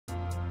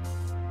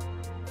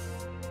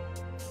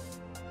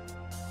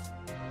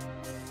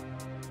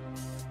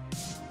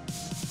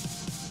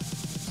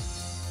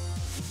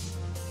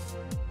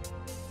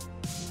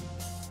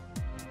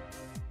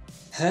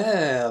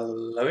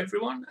Hello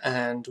everyone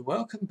and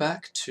welcome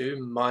back to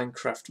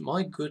Minecraft.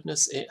 My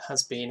goodness,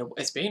 it's been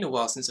a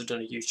while since I've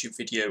done a YouTube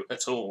video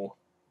at all,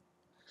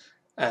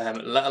 let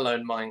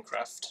alone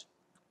Minecraft.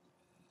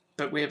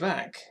 But we're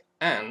back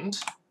and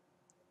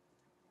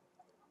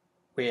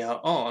we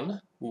are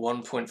on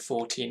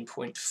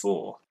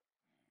 1.14.4.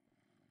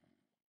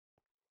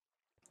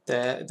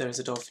 There's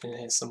a dolphin in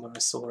here somewhere. I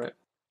saw it.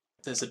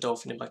 There's a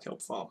dolphin in my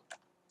kelp farm.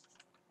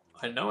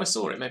 I know I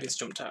saw it. Maybe it's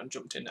jumped out and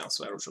jumped in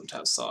elsewhere or jumped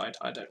outside.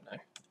 I don't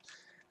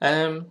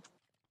know.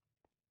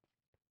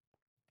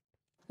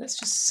 Let's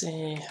just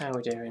see how we're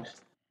doing.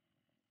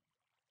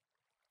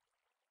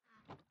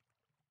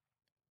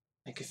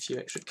 Make a few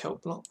extra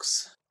kelp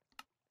blocks.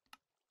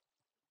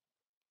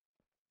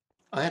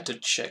 I had to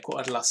check what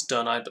I'd last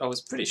done. I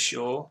was pretty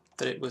sure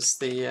that it was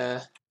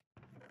the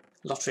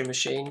lottery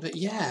machine, but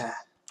yeah,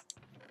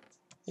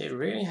 it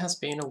really has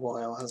been a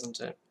while, hasn't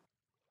it?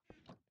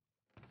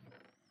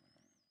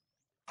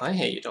 I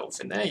hear you,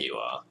 dolphin. There you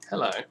are.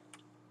 Hello.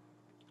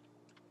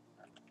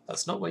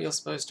 That's not where you're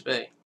supposed to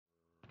be.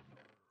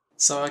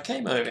 So I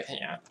came over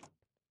here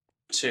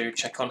to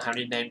check on how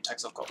many name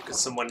tags I've got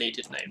because someone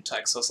needed name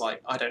tags. So I was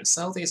like, I don't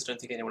sell these. I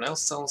don't think anyone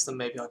else sells them.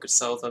 Maybe I could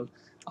sell them.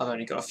 I've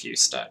only got a few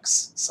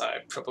stacks, so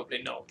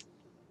probably not.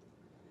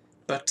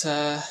 But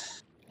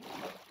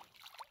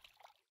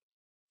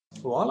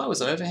while I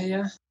was over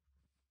here,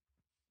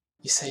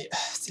 you see,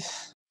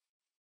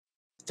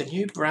 the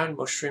new brown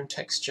mushroom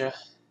texture,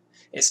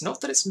 it's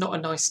not that it's not a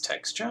nice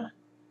texture,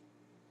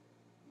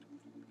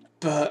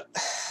 but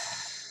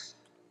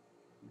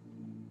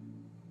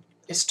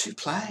it's too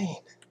plain.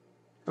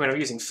 I mean, I'm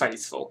using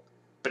Faithful,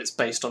 but it's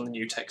based on the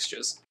new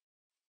textures.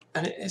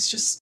 And it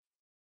just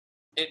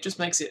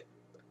makes it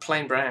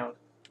plain brown.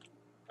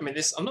 I mean,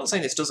 I'm not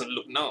saying this doesn't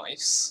look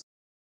nice,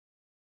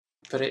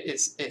 but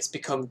it's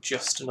become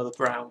just another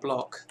brown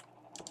block.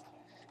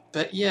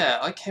 But yeah,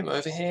 I came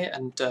over here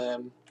and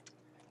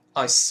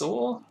I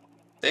saw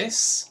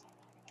this,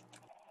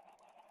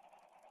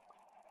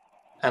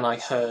 and I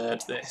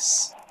heard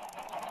this.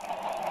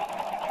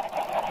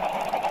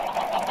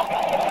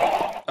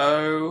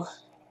 Oh,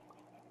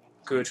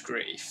 good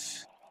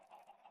grief.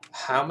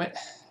 How many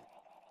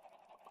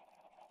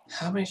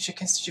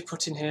chickens did you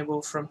put in here,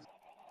 Wolfram?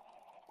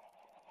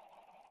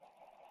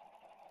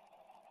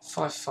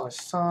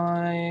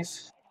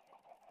 555,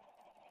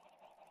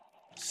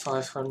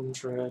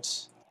 500.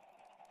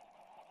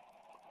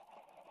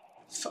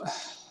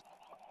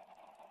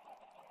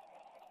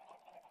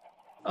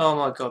 Oh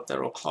my god,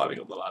 they're all climbing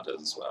up the ladders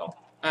as well.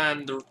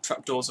 And the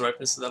trapdoors are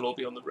open, so they'll all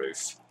be on the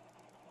roof.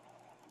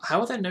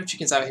 How are there no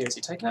chickens out here? Is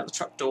he taking out the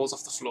trapdoors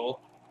off the floor?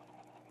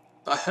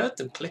 But I heard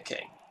them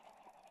clicking.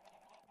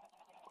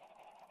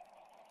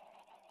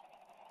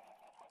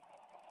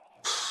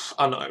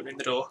 I'm not opening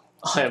the door.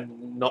 I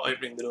am not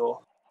opening the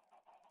door.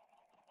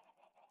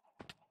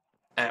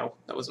 Ow,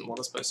 that wasn't what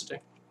I was supposed to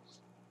do.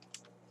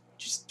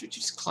 Did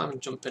you just climb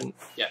and jump in?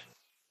 Yeah.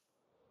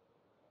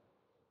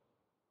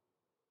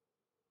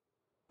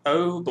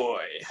 Oh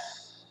boy.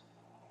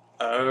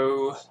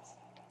 Oh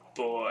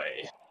boy.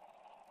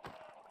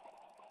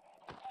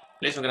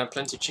 At least we're going to have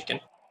plenty of chicken.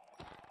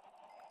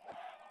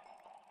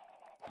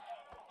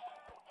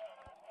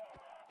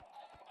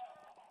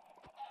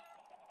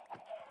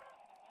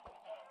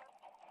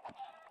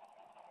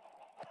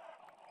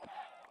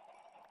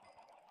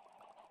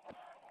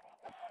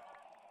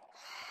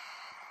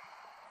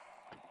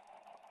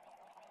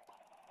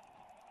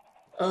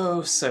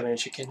 Oh, so many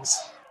chickens.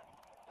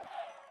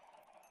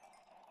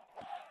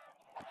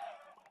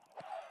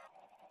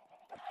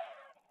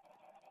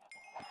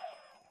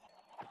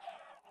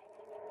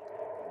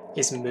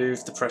 He's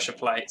moved the pressure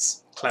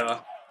plates. Clever.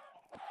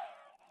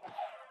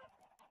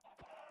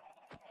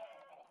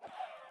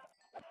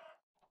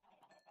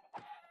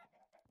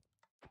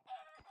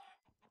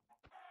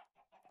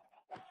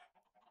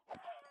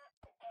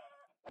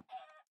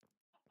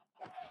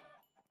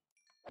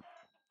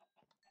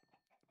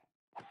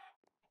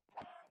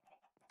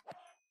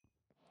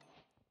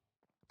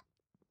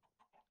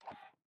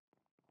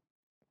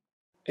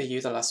 Are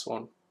you the last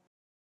one?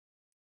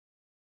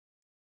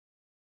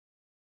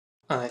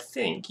 I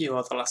think you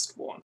are the last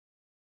one.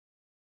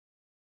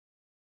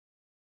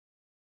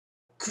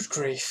 Good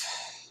grief.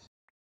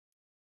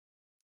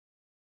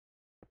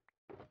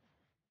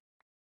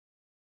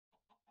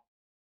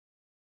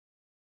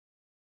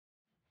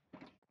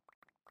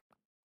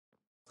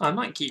 I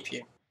might keep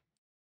you.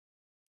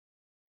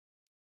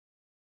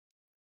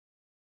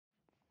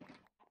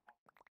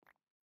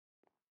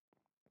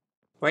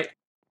 Wait.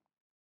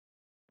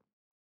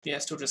 Yeah,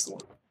 still just the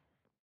one.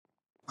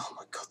 Oh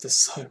my god, there's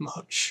so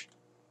much.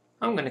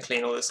 I'm going to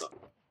clean all this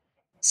up.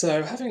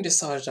 So, having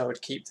decided I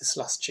would keep this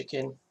last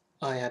chicken,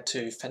 I had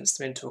to fence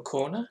them into a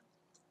corner.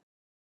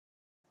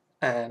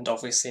 And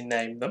obviously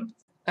name them.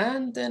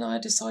 And then I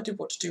decided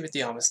what to do with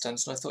the armour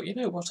stands, and I thought, you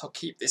know what, I'll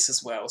keep this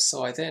as well.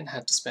 So I then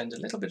had to spend a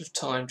little bit of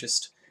time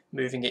just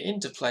moving it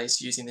into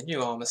place using the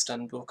new armour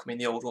stand block. I mean,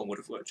 the old one would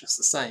have worked just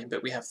the same,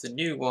 but we have the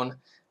new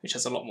one, which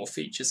has a lot more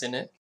features in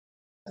it.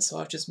 So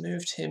I've just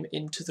moved him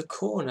into the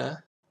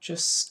corner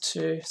just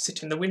to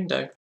sit in the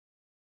window.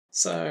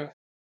 So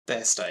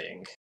they're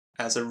staying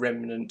as a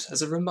remnant,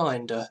 as a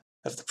reminder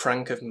of the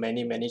prank of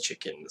many, many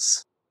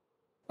chickens.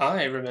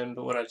 I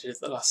remember what I did at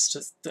the last.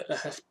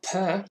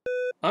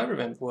 I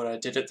remember what I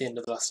did at the end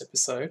of the last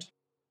episode.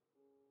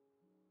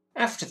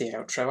 After the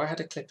outro, I had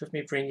a clip of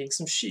me bringing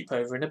some sheep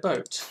over in a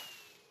boat.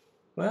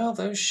 Well,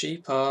 those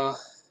sheep are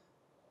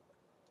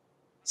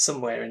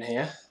somewhere in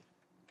here,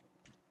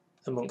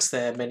 amongst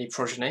their many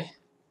progeny,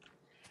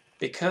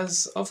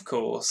 because, of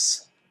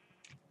course,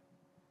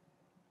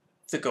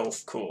 the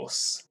golf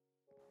course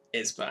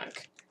is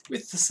back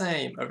with the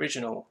same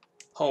original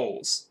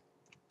holes,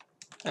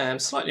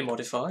 slightly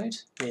modified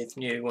with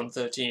new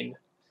 113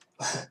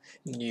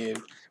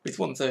 with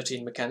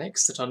 113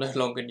 mechanics that are no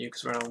longer new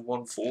because we're on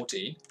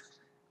 114.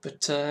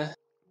 But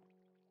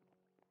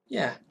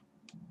yeah,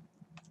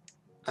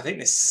 I think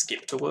this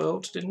skipped a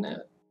world, didn't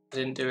it? I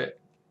didn't do it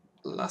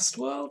last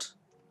world,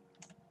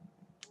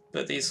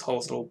 but these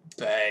holes are all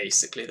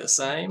basically the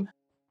same.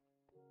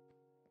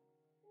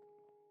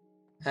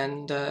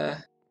 And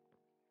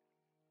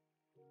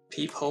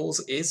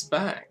Peepholes is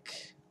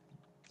back,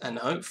 and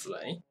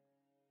hopefully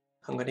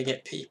I'm going to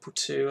get people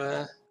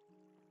to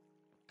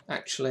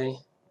actually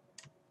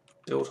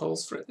build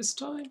holes for it this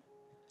time.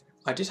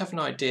 I did have an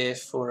idea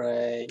for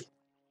a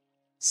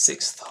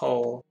 6th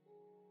hole.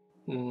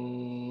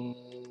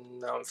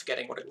 Now I'm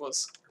forgetting what it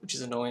was, which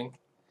is annoying.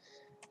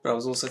 But I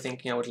was also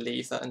thinking I would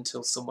leave that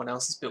until someone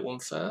else has built one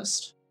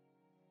first.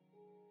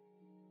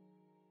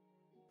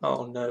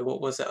 Oh no,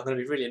 what was it? I'm going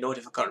to be really annoyed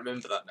if I can't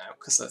remember that now,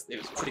 because it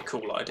was a pretty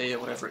cool idea,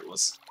 whatever it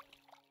was.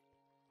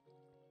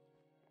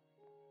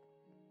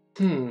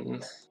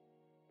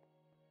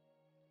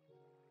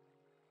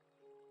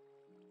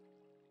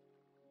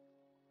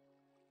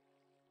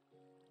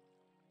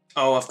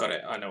 Oh, I've got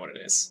it. I know what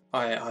it is.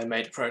 I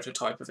made a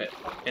prototype of it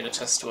in a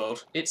test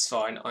world. It's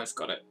fine. I've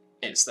got it.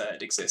 It's there.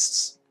 It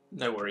exists.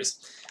 No worries.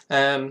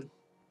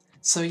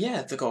 So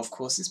yeah, the golf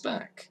course is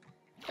back.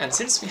 And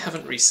since we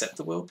haven't reset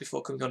the world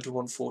before coming on to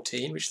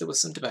 114, which there was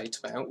some debate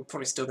about, we're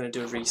probably still going to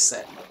do a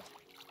reset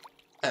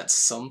at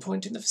some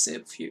point in the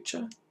foreseeable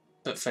future.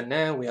 But for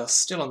now, we are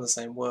still on the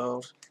same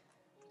world.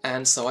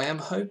 And so I am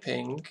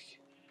hoping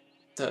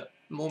that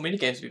more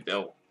minigames will be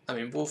built. I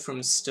mean,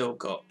 Wolfram's still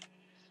got...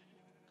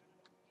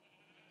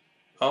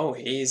 Oh,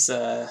 he's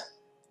added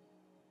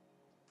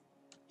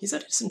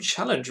some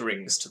challenge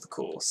rings to the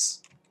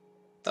course.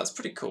 That's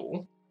pretty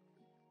cool.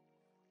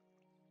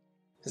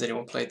 Has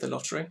anyone played the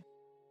lottery?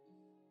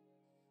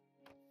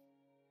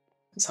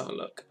 Let's have a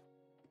look.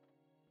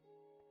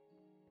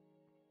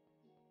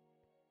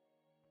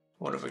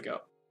 What have we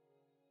got?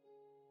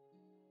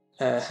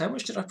 How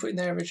much did I put in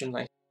there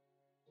originally?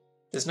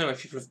 There's no way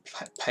people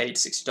have paid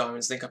 60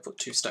 diamonds. I think I put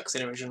 2 stacks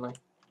in originally.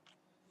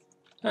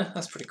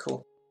 That's pretty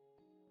cool.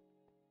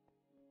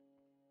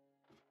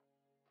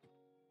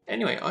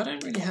 Anyway, I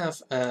don't really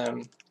have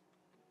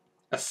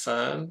a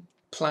firm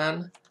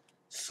plan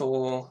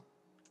for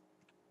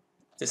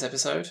this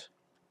episode.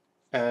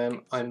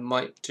 I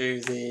might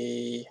do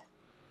the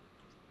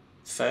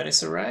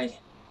furnace array.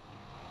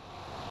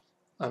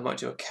 I might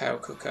do a cow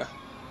cooker.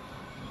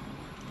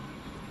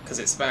 Because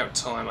it's about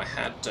time I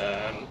had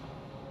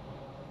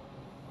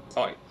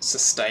like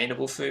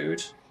sustainable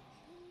food.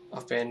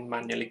 I've been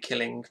manually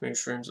killing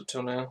mushrooms up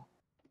till now.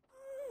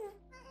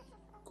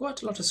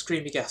 Quite a lot of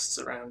screamy guests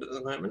around at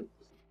the moment.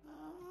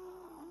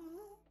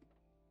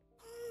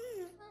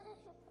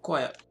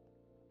 Quiet.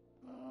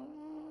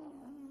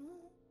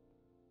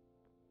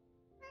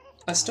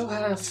 I still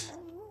have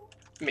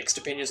mixed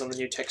opinions on the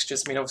new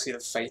textures. I mean, obviously the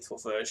Faithful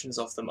versions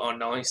of them are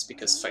nice,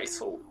 because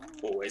Faithful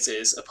always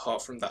is,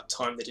 apart from that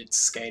time they did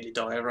Scaly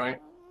Diorite.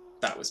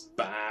 That was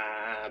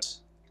bad.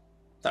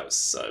 That was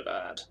so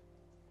bad.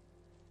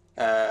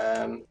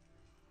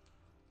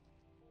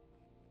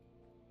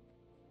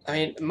 I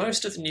mean,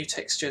 most of the new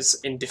textures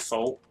in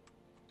default,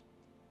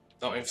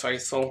 not in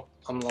Faithful,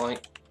 I'm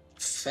like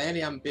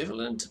fairly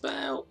ambivalent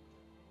about.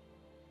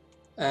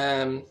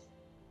 The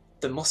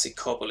Mossy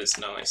Cobble is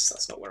nice.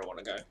 That's not where I want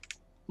to go.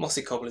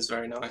 Mossy Cobble is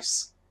very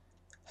nice.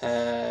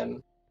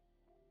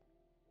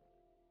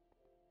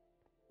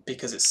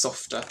 Because it's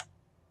softer.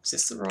 Is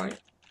this the right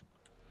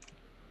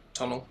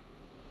tunnel?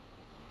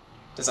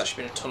 There's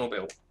actually been a tunnel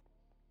built.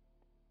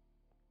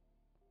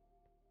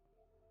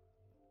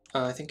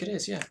 I think it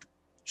is, yeah.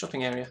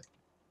 Shopping area.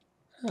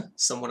 Huh,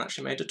 someone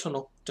actually made a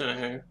tunnel. Don't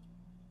know who.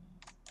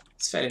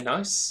 It's fairly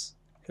nice,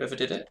 whoever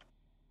did it.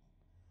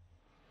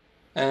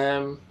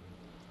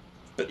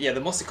 But yeah,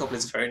 the Mossy Cobble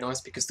is very nice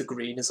because the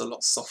green is a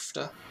lot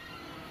softer.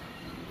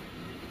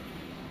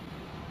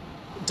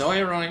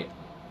 Diorite.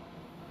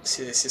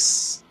 See, this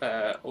is...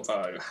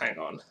 although, hang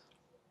on.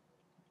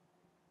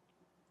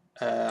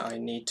 I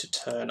need to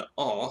turn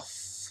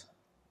off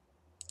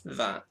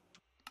that.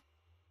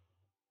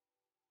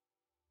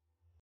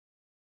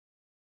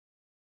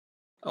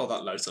 Oh,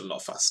 that loads a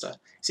lot faster.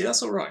 See,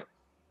 that's alright.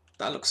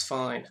 That looks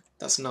fine.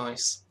 That's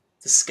nice.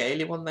 The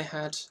scaly one they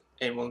had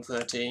in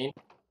 113,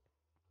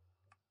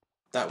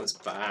 that was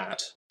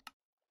bad.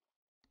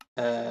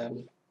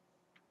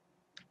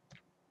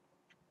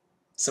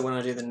 So when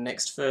I do the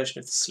next version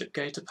of the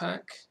Sl1pg8r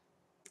pack,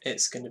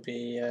 it's going to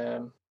be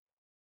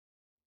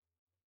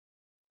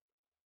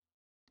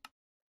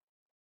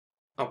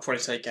I'll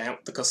probably take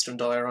out the custom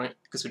diorite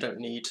because we don't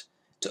need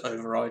to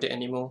override it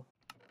anymore.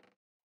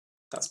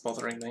 That's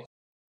bothering me,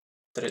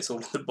 that it's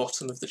all at the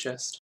bottom of the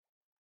chest.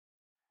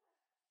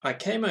 I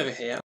came over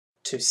here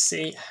to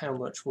see how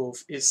much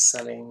Wolf is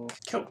selling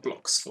kelp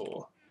blocks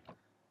for.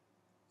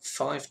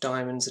 5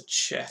 diamonds a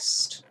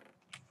chest.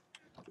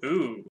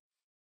 Ooh,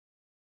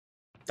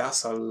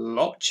 that's a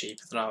lot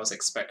cheaper than I was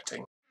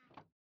expecting.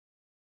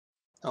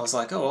 I was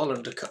like, oh, I'll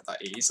undercut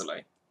that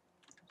easily.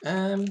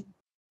 I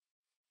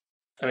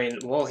mean,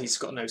 while he's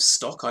got no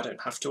stock, I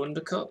don't have to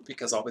undercut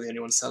because I'll be the only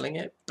one selling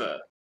it,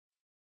 but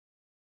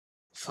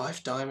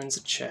 5 diamonds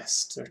a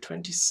chest, there are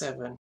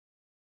 27.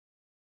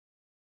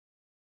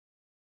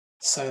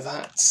 So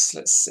that's,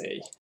 let's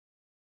see,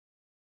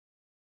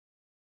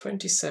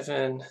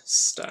 27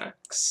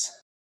 stacks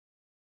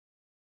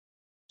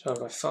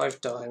divided by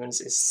 5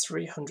 diamonds is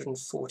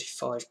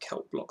 345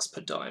 kelp blocks per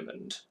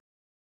diamond.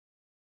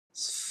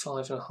 It's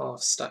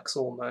 5.5 stacks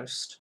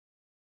almost.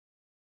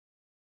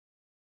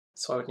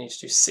 So I would need to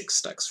do 6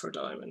 stacks for a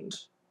diamond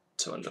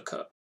to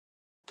undercut.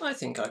 I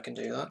think I can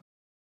do that.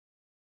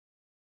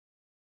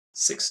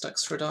 6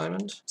 stacks for a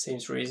diamond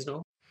seems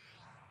reasonable.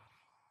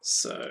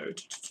 So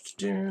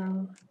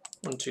 1,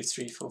 2,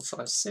 3, 4,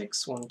 5,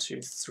 6. 1,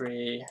 2,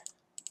 3.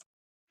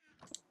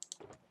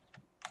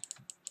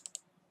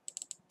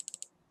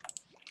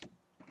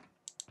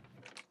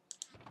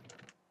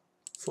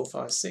 4,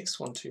 5, 6.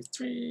 1, 2,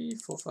 3.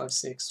 4, 5,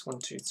 6. 1,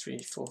 2,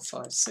 3. 4,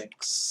 5,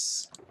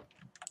 6.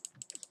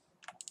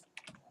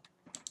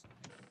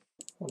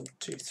 1,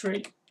 2,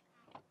 3.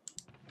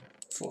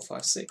 4,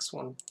 5, 6.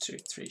 1, 2,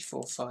 3,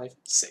 4, 5,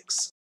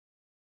 6.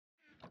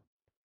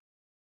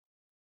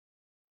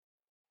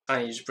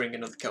 I need to bring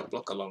another kelp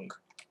block along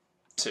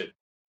to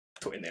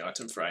put in the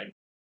item frame.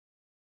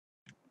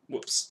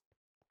 Whoops.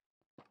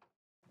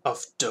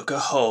 I've dug a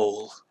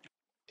hole.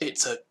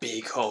 It's a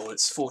big hole.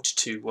 It's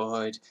 42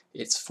 wide.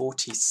 It's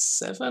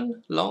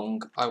 47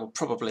 long. I will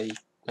probably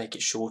make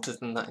it shorter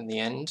than that in the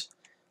end.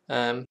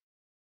 And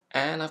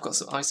I've got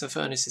some ice and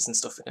furnaces and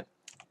stuff in it.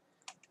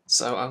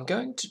 So I'm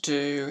going to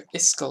do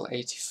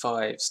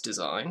Sl1pg8r's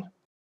design.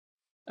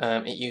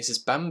 It uses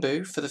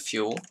bamboo for the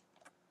fuel.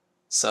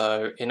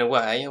 So in a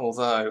way,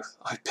 although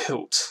I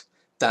built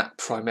that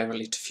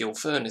primarily to fuel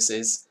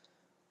furnaces,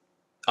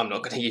 I'm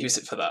not going to use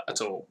it for that at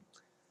all.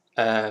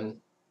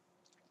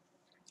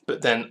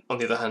 But then, on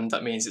the other hand,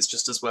 that means it's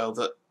just as well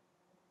that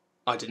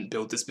I didn't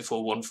build this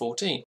before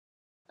 1.14.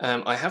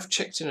 I have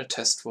checked in a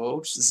test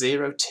world.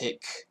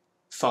 0-tick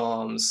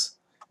farms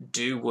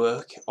do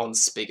work on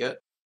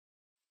Spigot.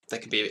 They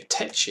can be a bit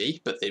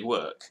tetchy, but they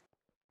work.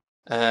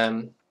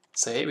 So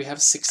here we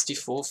have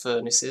 64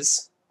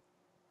 furnaces.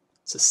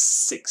 It's a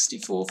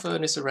 64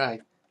 furnace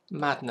array.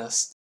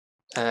 Madness.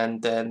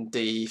 And then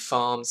the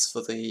farms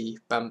for the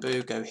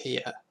bamboo go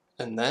here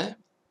and there.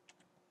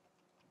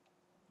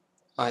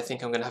 I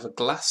think I'm going to have a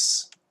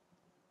glass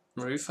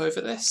roof over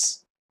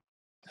this.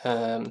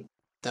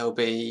 There'll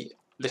be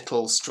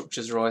little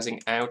structures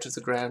rising out of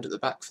the ground at the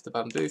back for the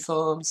bamboo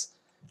farms,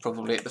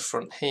 probably at the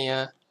front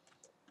here.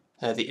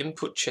 The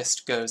input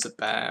chest goes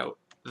about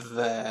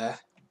there,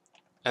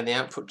 and the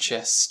output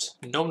chest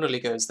nominally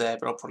goes there,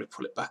 but I'll probably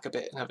pull it back a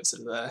bit and have it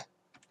sort of there.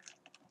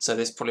 So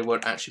this probably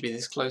won't actually be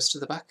this close to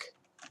the back.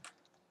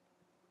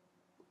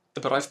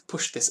 But I've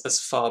pushed this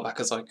as far back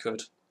as I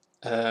could.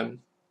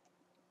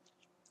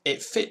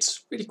 It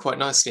fits really quite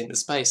nicely in the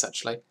space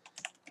actually.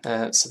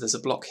 So there's a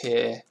block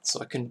here,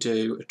 so I can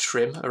do a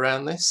trim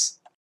around this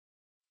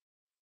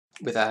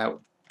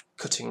without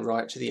cutting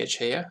right to the edge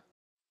here.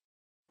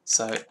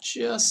 So it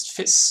just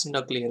fits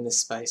snugly in this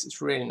space.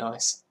 It's really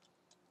nice.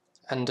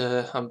 And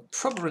I'm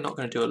probably not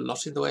going to do a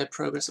lot in the way of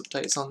progress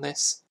updates on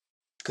this,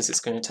 because it's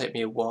going to take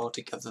me a while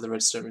to gather the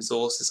redstone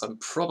resources. I'm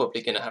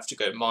probably going to have to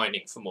go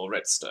mining for more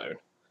redstone.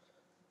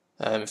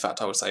 In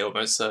fact, I would say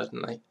almost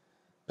certainly.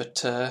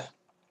 But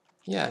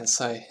yeah,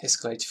 so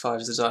Sl1pg8r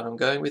is the design I'm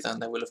going with,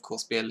 and there will of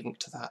course be a link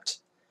to that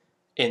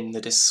in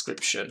the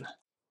description.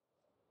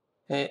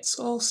 It's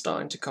all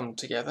starting to come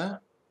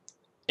together.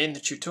 In the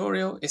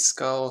tutorial,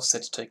 Iskal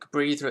said to take a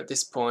breather at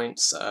this point,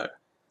 so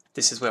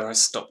this is where I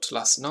stopped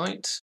last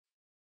night.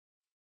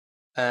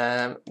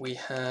 We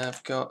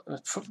have got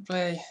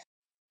probably,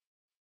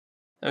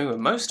 I mean, we're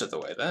most of the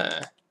way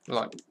there,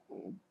 like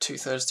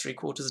 2/3,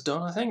 3/4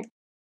 done, I think,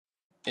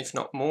 if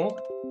not more.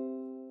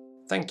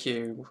 Thank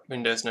you,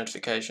 Windows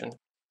notification.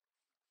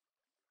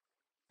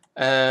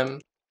 So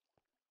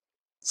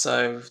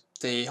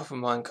the hopper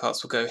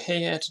minecarts will go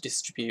here to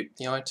distribute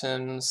the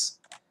items,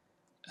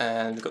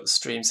 and we've got the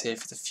streams here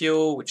for the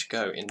fuel, which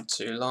go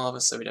into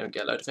lava so we don't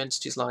get a load of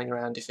entities lying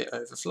around if it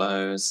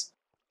overflows.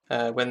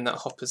 When that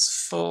hopper's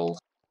full,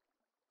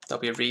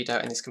 there'll be a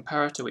readout in this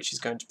comparator, which is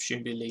going to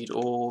presumably lead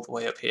all the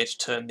way up here to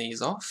turn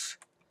these off.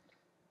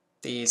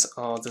 These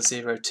are the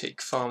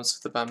 0-tick farms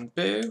for the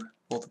bamboo,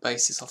 or the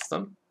basis of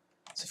them.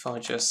 So if I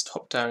just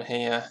hop down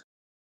here,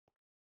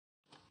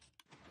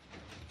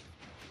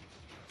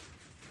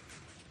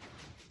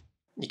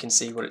 you can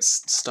see what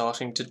it's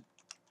starting to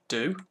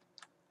do.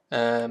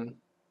 It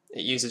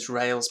uses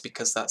Rails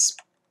because that's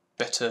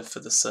better for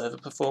the server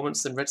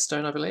performance than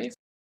Redstone, I believe.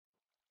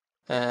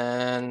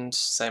 And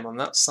same on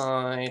that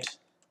side.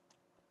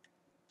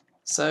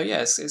 So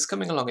yes, it's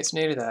coming along, it's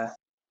nearly there.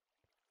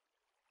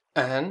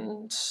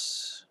 And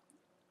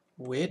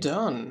we're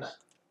done.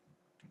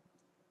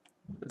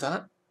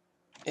 That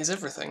is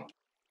everything.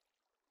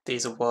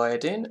 These are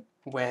wired in.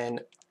 When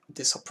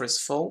this hopper is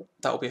full,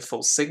 that will be a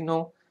full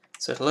signal.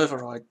 So it'll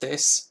override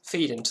this,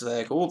 feed into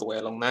there, go all the way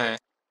along there,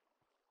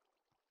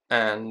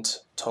 and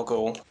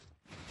toggle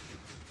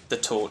the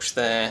torch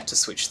there to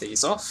switch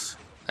these off.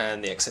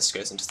 And the excess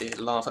goes into the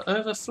lava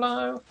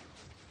overflow.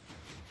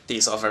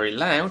 These are very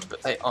loud,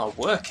 but they are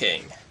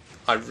working.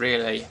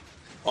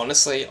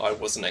 Honestly, I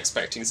wasn't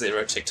expecting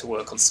zero tick to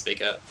work on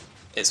Spigot.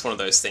 It's one of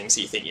those things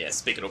you think, yeah,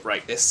 Spigot will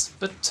break this,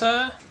 but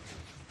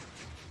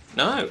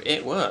no,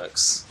 it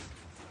works.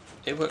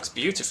 It works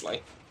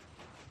beautifully.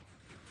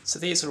 So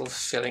these are all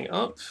filling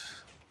up.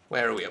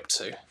 Where are we up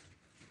to?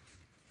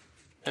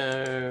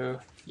 Oh,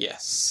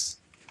 yes.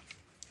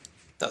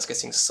 That's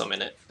getting some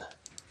in it.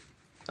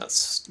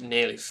 That's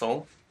nearly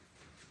full.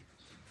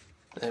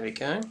 There we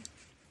go.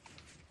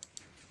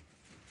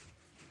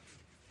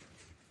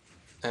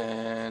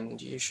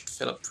 And you should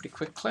fill up pretty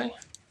quickly.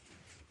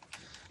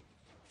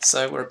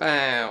 So we're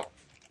about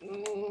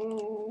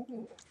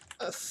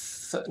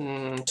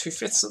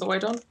 2/5 of the way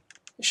done.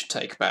 It should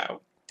take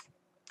about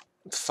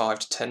 5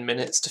 to 10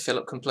 minutes to fill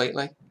up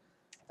completely,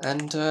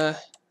 and then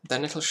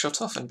it'll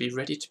shut off and be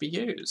ready to be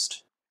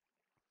used.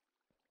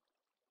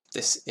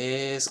 This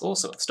is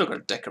awesome. I've still got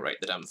to decorate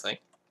the damn thing.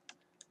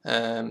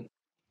 I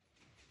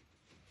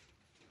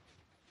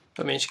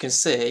mean, as you can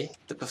see,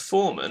 the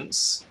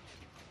performance,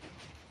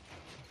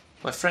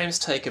 my frames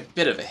take a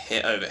bit of a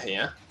hit over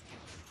here,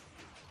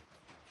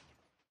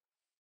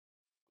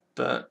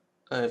 but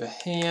over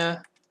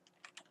here,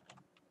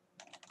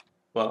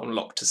 well, I'm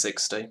locked to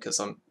 60 because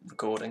I'm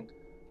recording.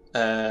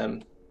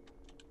 Over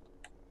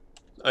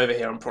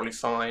here I'm probably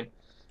fine,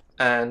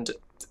 and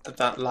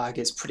that lag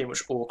is pretty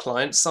much all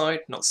client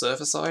side, not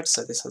server side,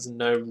 so this has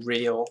no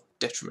real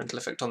detrimental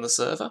effect on the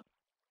server.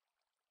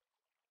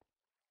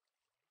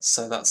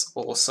 So that's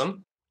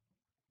awesome.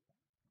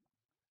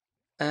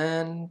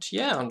 And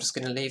yeah, I'm just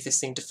going to leave this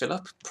thing to fill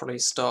up, probably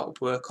start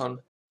work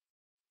on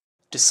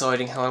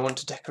deciding how I want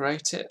to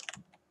decorate it,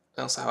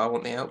 also how I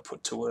want the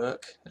output to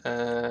work.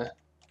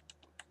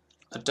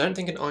 I don't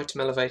think an item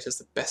elevator is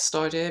the best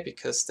idea,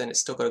 because then it's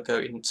still got to go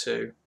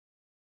into...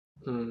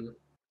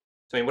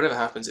 I mean, whatever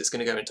happens, it's going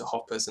to go into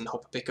hoppers and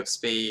hopper pickup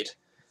speed.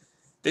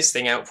 This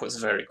thing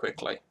outputs very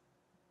quickly,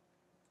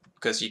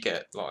 because you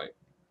get, like...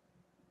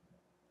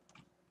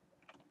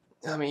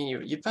 I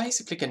mean, you're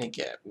basically going to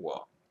get,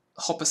 what?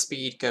 Hopper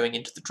speed going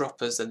into the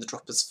droppers, then the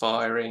droppers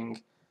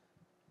firing.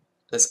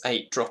 There's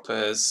 8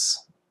 droppers,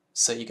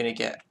 so you're going to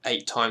get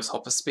 8 times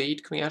hopper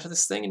speed coming out of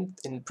this thing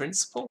in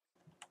principle.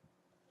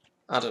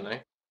 I don't know.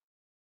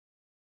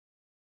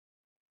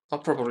 I'll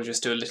probably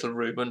just do a little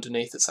room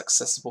underneath that's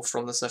accessible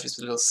from the surface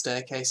with little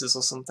staircases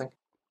or something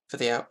for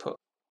the output.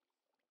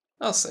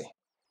 I'll see.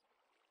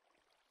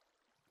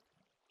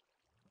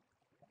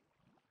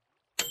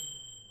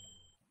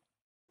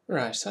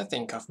 Right, I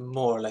think I've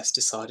more or less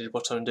decided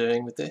what I'm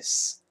doing with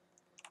this.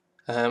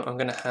 I'm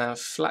going to have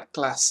flat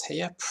glass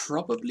here,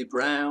 probably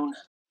brown.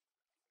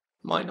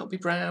 Might not be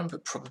brown,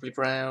 but probably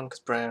brown, because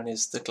brown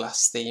is the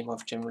glass theme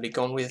I've generally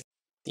gone with.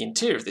 The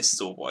interior of this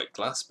is all white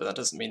glass, but that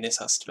doesn't mean this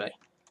has to be.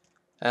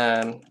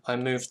 I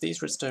moved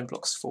these redstone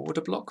blocks forward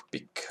a block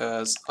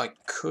because I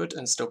could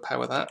and still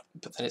power that,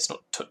 but then it's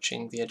not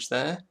touching the edge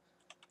there.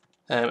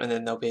 And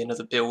then there'll be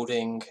another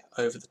building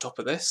over the top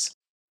of this.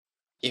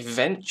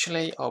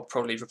 Eventually I'll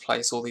probably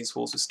replace all these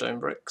walls with stone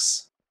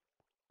bricks.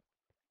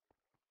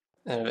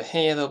 And over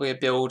here there'll be a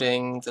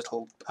building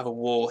that'll have a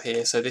wall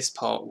here, so this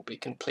part will be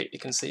completely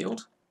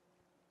concealed.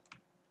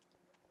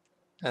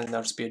 And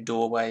there'll just be a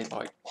doorway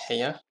like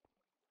here.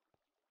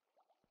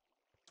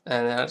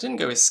 And then I didn't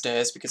go with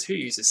stairs because who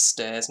uses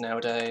stairs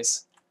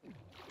nowadays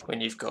when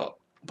you've got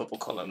bubble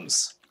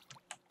columns?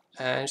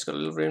 And just got a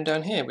little room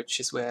down here, which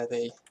is where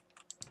the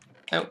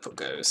output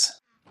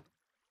goes.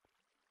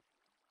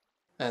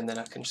 And then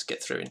I can just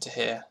get through into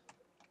here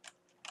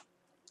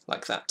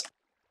like that.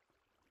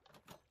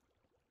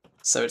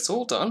 So it's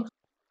all done.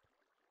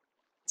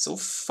 It's all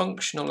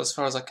functional as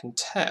far as I can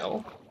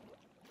tell.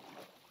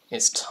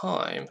 It's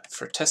time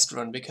for a test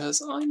run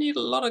because I need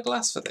a lot of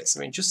glass for this. I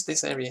mean, just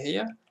this area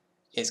here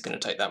is going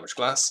to take that much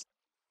glass.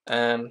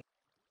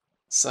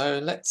 So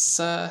let's...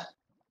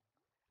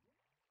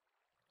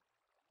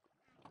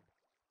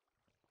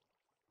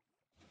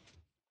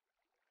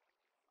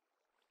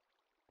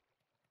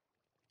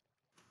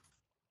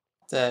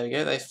 There we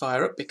go, they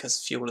fire up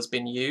because fuel has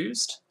been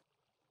used.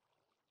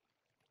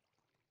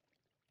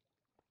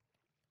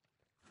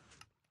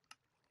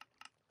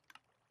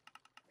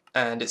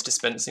 And it's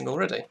dispensing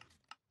already.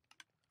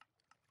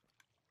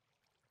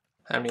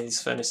 How many of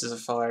these furnaces are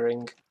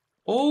firing?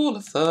 All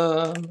of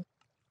them!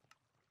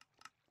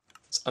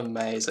 It's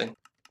amazing.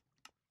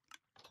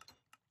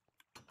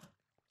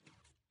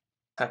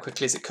 How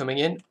quickly is it coming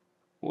in?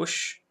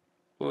 Whoosh,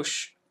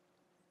 whoosh,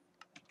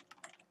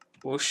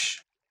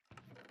 whoosh.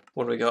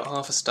 What do we got?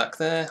 Half a stack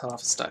there,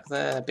 half a stack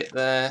there, a bit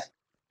there.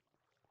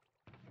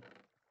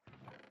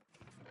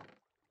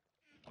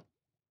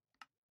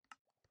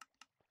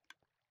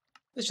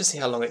 Let's just see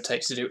how long it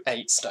takes to do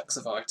 8 stacks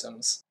of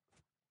items.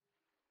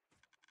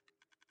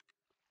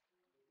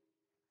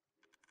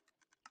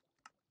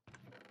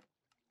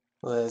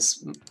 Well,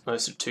 there's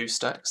most of 2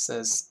 stacks,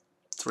 there's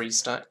 3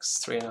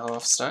 stacks,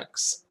 3.5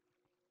 stacks,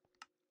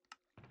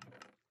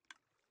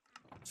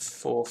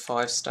 4,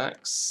 5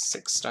 stacks,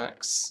 6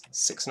 stacks,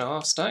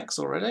 6.5 stacks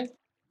already,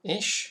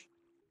 ish.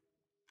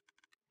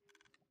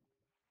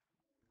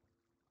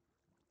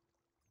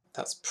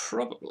 That's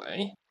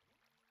probably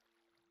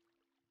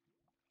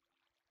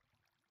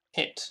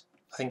it.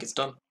 I think it's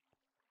done.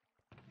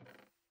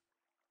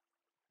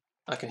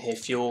 I can hear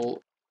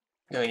fuel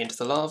going into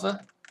the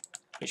lava,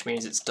 which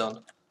means it's done.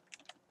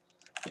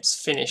 It's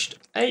finished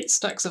 8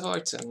 stacks of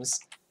items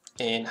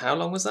in how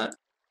long was that?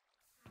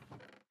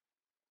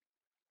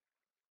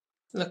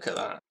 Look at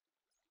that.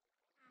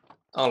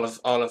 I'll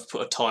have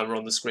put a timer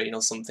on the screen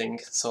or something,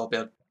 so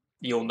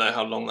you'll know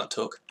how long that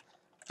took.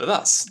 But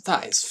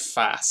that is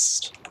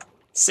fast.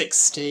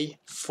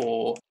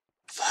 64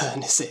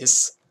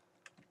 furnaces.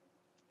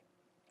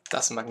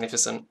 That's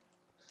magnificent.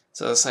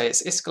 So as I say,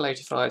 it's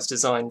Sl1pg8r. It's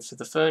designed for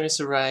the furnace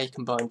array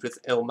combined with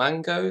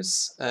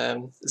Ilmango's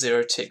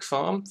 0-tick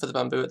farm for the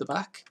bamboo at the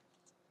back.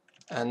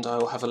 And I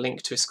will have a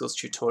link to Sl1pg's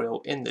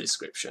tutorial in the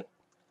description.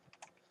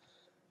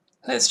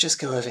 Let's just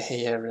go over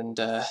here and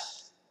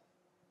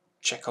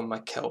check on my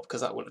kelp,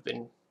 because that would have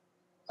been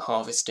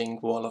harvesting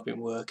while I've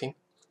been working.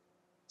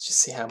 Let's just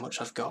see how much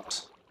I've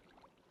got,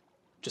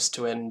 just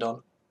to end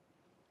on,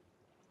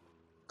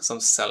 because I'm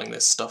selling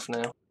this stuff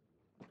now.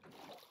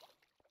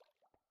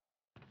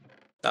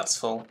 That's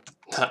full.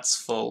 That's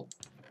full.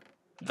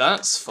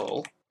 That's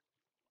full.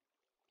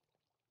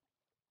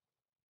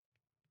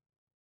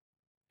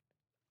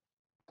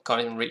 I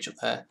can't even reach up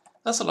there.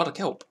 That's a lot of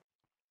kelp.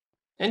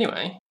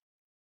 Anyway,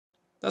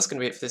 that's going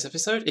to be it for this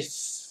episode.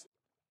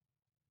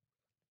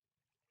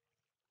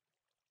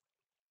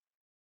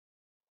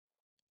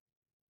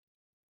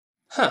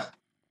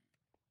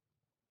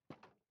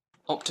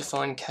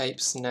 Optifine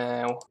capes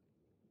now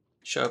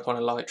show up on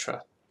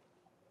Elytra.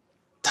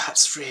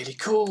 That's really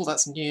cool.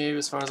 That's new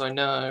as far as I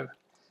know.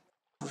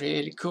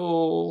 Really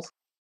cool.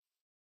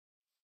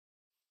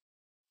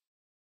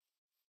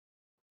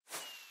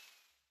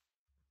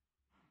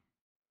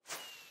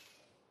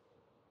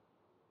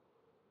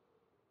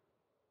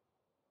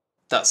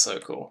 That's so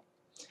cool.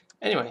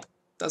 Anyway,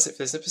 that's it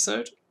for this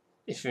episode.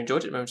 If you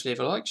enjoyed it, remember to leave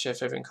a like, share,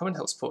 favourite and comment,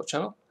 help support the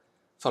channel.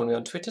 Follow me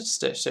on Twitter to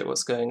stay up to date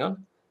what's going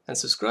on, and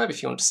subscribe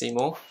if you want to see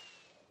more.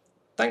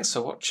 Thanks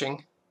for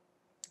watching,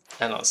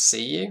 and I'll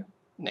see you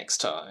next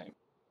time.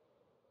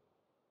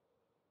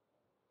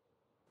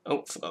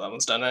 Oh, forgot that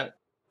one's done out.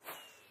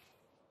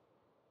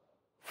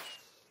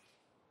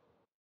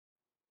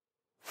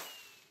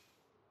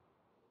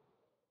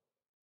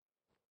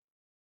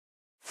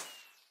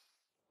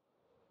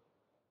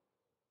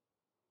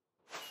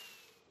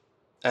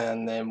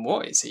 And then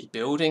what is he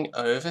building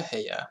over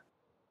here?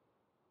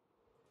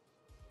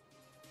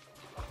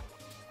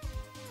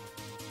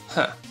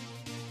 Huh.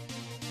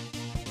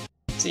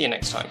 See you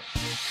next time.